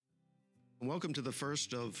Welcome to the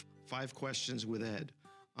first of 5 Questions with Ed.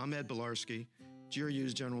 I'm Ed Bilarski,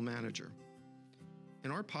 GRU's General Manager. In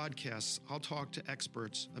our podcasts, I'll talk to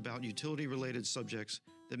experts about utility-related subjects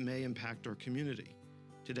that may impact our community.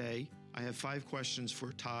 Today, I have 5 questions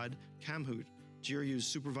for Todd Kamhout, GRU's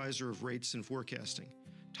Supervisor of Rates and Forecasting.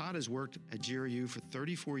 Todd has worked at GRU for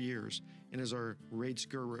 34 years and is our rates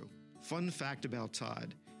guru. Fun fact about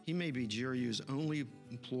Todd, he may be GRU's only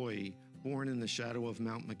employee born in the shadow of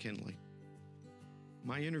Mount McKinley.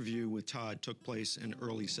 My interview with Todd took place in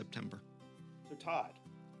early September. So Todd,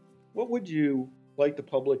 what would you like the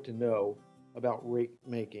public to know about rate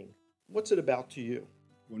making? What's it about to you?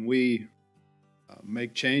 When we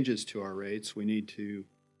make changes to our rates, we need to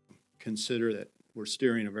consider that we're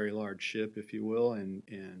steering a very large ship, if you will, and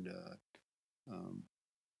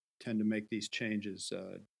tend to make these changes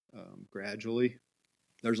gradually.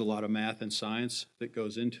 There's a lot of math and science that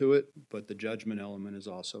goes into it, but the judgment element is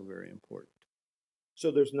also very important. So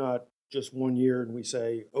there's not just one year and we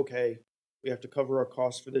say, okay, we have to cover our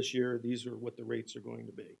costs for this year. These are what the rates are going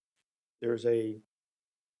to be. There's a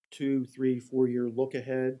 2, 3, 4 year look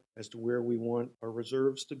ahead as to where we want our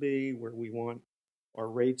reserves to be, where we want our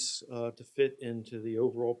rates to fit into the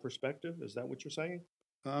overall perspective. Is that what you're saying?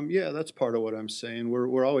 Yeah, that's part of what I'm saying.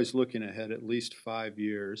 We're always looking ahead at least 5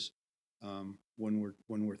 years when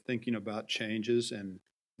we're thinking about changes and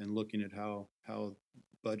looking at how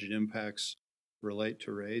budget impacts relate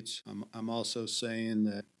to rates. I'm also saying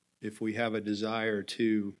that if we have a desire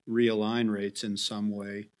to realign rates in some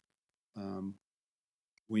way,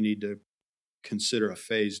 we need to consider a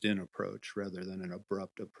phased-in approach rather than an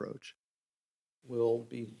abrupt approach. We'll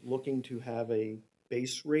be looking to have a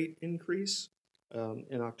base rate increase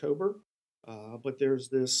in October, but there's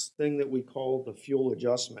this thing that we call the fuel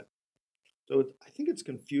adjustment. So I think it's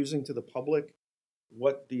confusing to the public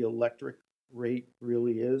what the electric rate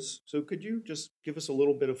really is. So could you just give us a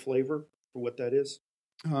little bit of flavor for what that is?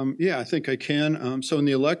 Yeah, I think I can. So in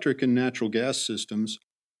the electric and natural gas systems,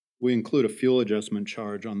 we include a fuel adjustment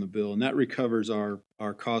charge on the bill, and that recovers our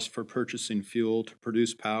cost for purchasing fuel to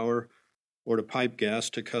produce power or to pipe gas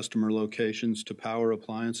to customer locations to power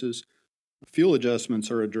appliances. Fuel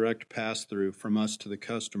adjustments are a direct pass-through from us to the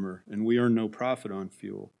customer, and we earn no profit on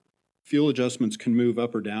fuel. Fuel adjustments can move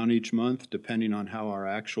up or down each month depending on how our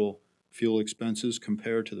actual fuel expenses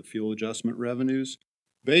compare to the fuel adjustment revenues.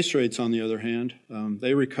 Base rates, on the other hand,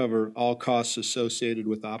 they recover all costs associated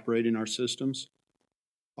with operating our systems,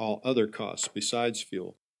 all other costs besides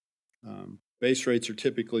fuel. Base rates are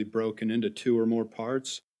typically broken into 2 or more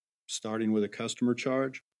parts, starting with a customer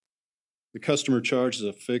charge. The customer charge is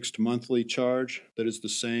a fixed monthly charge that is the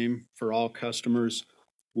same for all customers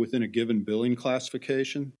within a given billing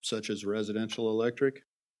classification, such as residential electric.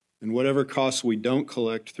 And whatever costs we don't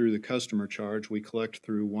collect through the customer charge, we collect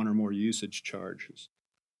through 1 or more usage charges.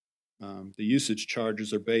 The usage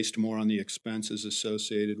charges are based more on the expenses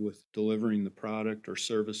associated with delivering the product or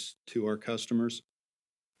service to our customers.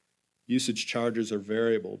 Usage charges are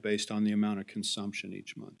variable based on the amount of consumption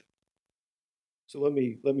each month. So let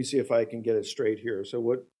me see if I can get it straight here. So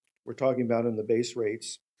what we're talking about in the base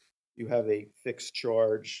rates, you have a fixed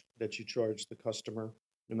charge that you charge the customer,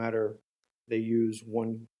 no matter they use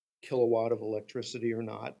 1 kilowatt of electricity or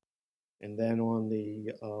not. And then on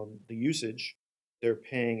the usage, they're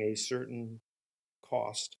paying a certain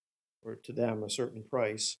cost, or to them a certain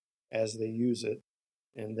price as they use it.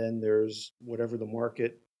 And then there's whatever the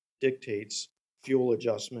market dictates, fuel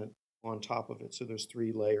adjustment on top of it. So there's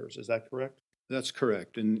 3 layers. Is that correct? That's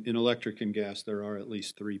correct. In electric and gas, there are at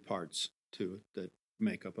least 3 parts to it that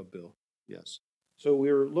make up a bill. Yes. So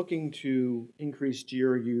we're looking to increase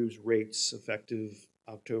GRU's rates effective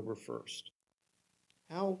October 1st.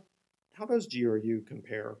 How does GRU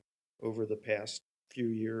compare over the past few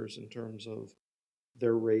years in terms of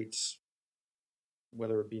their rates,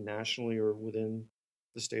 whether it be nationally or within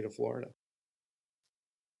the state of Florida?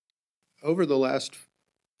 Over the last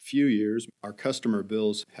few years, our customer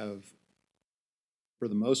bills have, for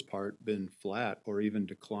the most part, been flat or even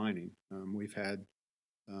declining. We've had...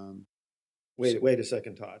 Wait a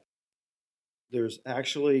second, Todd. There's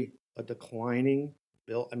actually a declining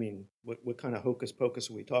bill. I mean, what kind of hocus pocus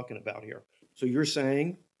are we talking about here? So you're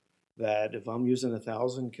saying that if I'm using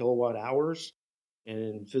 1,000 kilowatt hours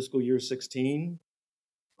in fiscal year 16,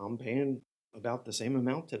 I'm paying about the same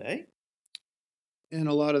amount today? And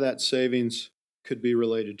a lot of that savings could be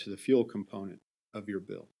related to the fuel component of your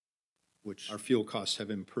bill, which our fuel costs have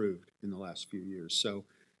improved in the last few years. So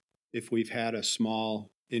if we've had a small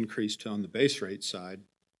increase on the base rate side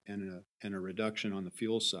and a reduction on the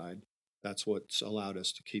fuel side, that's what's allowed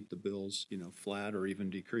us to keep the bills, flat or even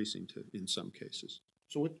decreasing in some cases.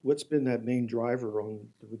 So what's been that main driver on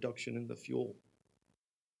the reduction in the fuel?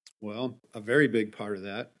 Well, a very big part of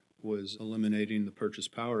that was eliminating the purchase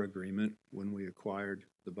power agreement when we acquired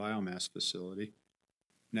the biomass facility.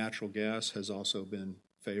 Natural gas has also been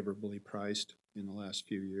favorably priced in the last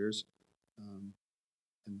few years,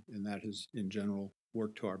 and that has, in general,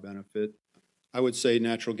 worked to our benefit. I would say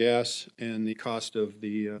natural gas and the cost of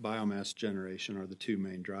the biomass generation are the two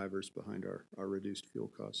main drivers behind our reduced fuel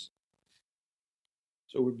costs.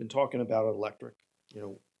 So we've been talking about electric.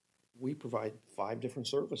 We provide 5 different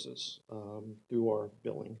services through our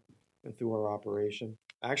billing and through our operation.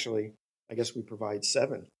 Actually, I guess we provide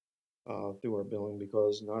 7 through our billing,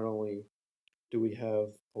 because not only do we have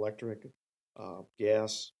electric,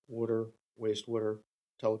 gas, water, wastewater,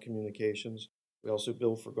 telecommunications, we also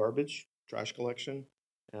bill for garbage, trash collection,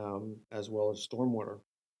 as well as stormwater.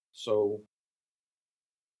 So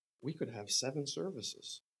we could have 7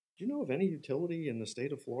 services. Do you know of any utility in the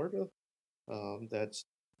state of Florida that's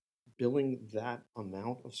billing that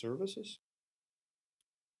amount of services?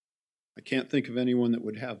 I can't think of anyone that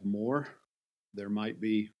would have more. There might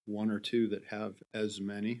be one or two that have as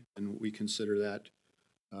many, and we consider that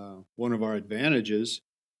one of our advantages.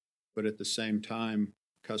 But at the same time,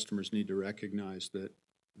 customers need to recognize that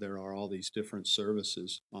there are all these different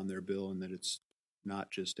services on their bill, and that it's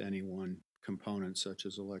not just any one component, such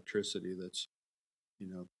as electricity, that's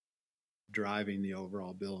driving the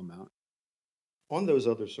overall bill amount. On those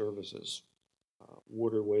other services,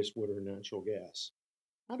 water, wastewater, natural gas,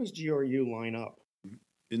 how does GRU line up?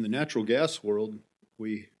 In the natural gas world,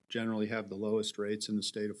 we generally have the lowest rates in the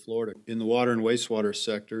state of Florida. In the water and wastewater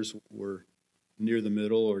sectors, we're near the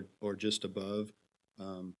middle or just above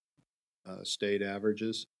state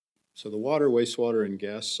averages. So the water, wastewater, and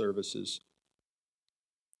gas services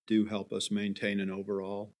do help us maintain an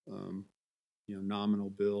overall nominal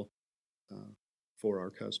bill for our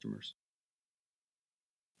customers.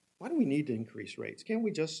 Why do we need to increase rates? Can't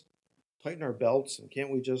we just tighten our belts, and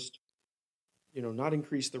can't we just not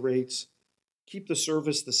increase the rates, keep the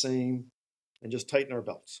service the same, and just tighten our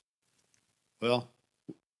belts? Well,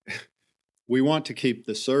 we want to keep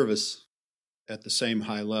the service at the same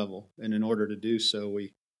high level, and in order to do so,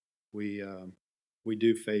 we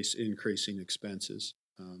do face increasing expenses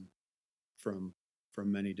from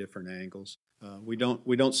many different angles. We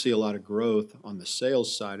don't see a lot of growth on the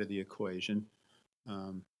sales side of the equation.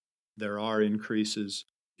 There are increases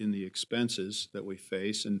in the expenses that we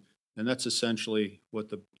face, and that's essentially what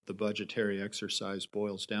the budgetary exercise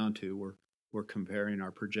boils down to. We're comparing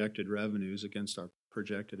our projected revenues against our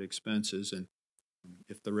projected expenses, and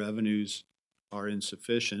if the revenues are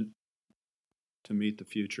insufficient to meet the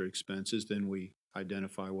future expenses, then we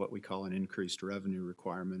identify what we call an increased revenue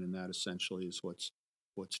requirement, and that essentially is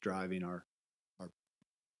what's driving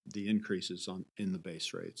the increases in the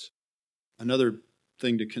base rates. Another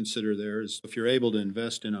thing to consider there is, if you're able to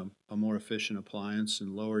invest in a more efficient appliance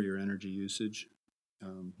and lower your energy usage,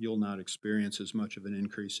 you'll not experience as much of an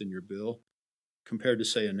increase in your bill compared to,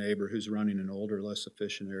 say, a neighbor who's running an older, less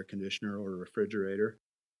efficient air conditioner or a refrigerator.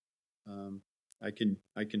 I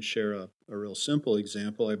can share a real simple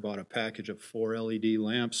example. I bought a package of 4 LED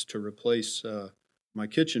lamps to replace my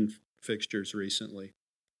kitchen fixtures recently,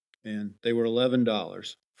 and they were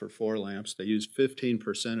 $11 for 4 lamps. They use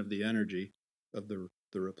 15% of the energy of the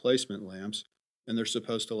replacement lamps, and they're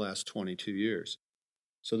supposed to last 22 years.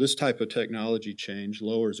 So this type of technology change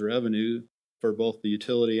lowers revenue for both the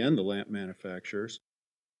utility and the lamp manufacturers,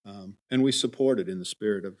 and we support it in the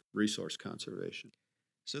spirit of resource conservation.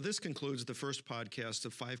 So this concludes the first podcast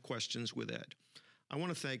of 5 Questions with Ed. I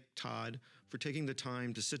want to thank Todd for taking the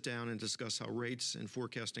time to sit down and discuss how rates and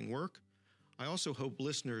forecasting work. I also hope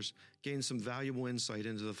listeners gain some valuable insight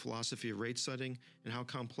into the philosophy of rate setting and how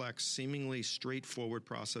complex, seemingly straightforward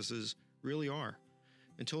processes really are.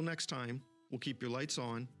 Until next time, we'll keep your lights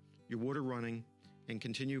on, your water running, and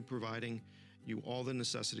continue providing you all the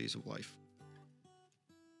necessities of life.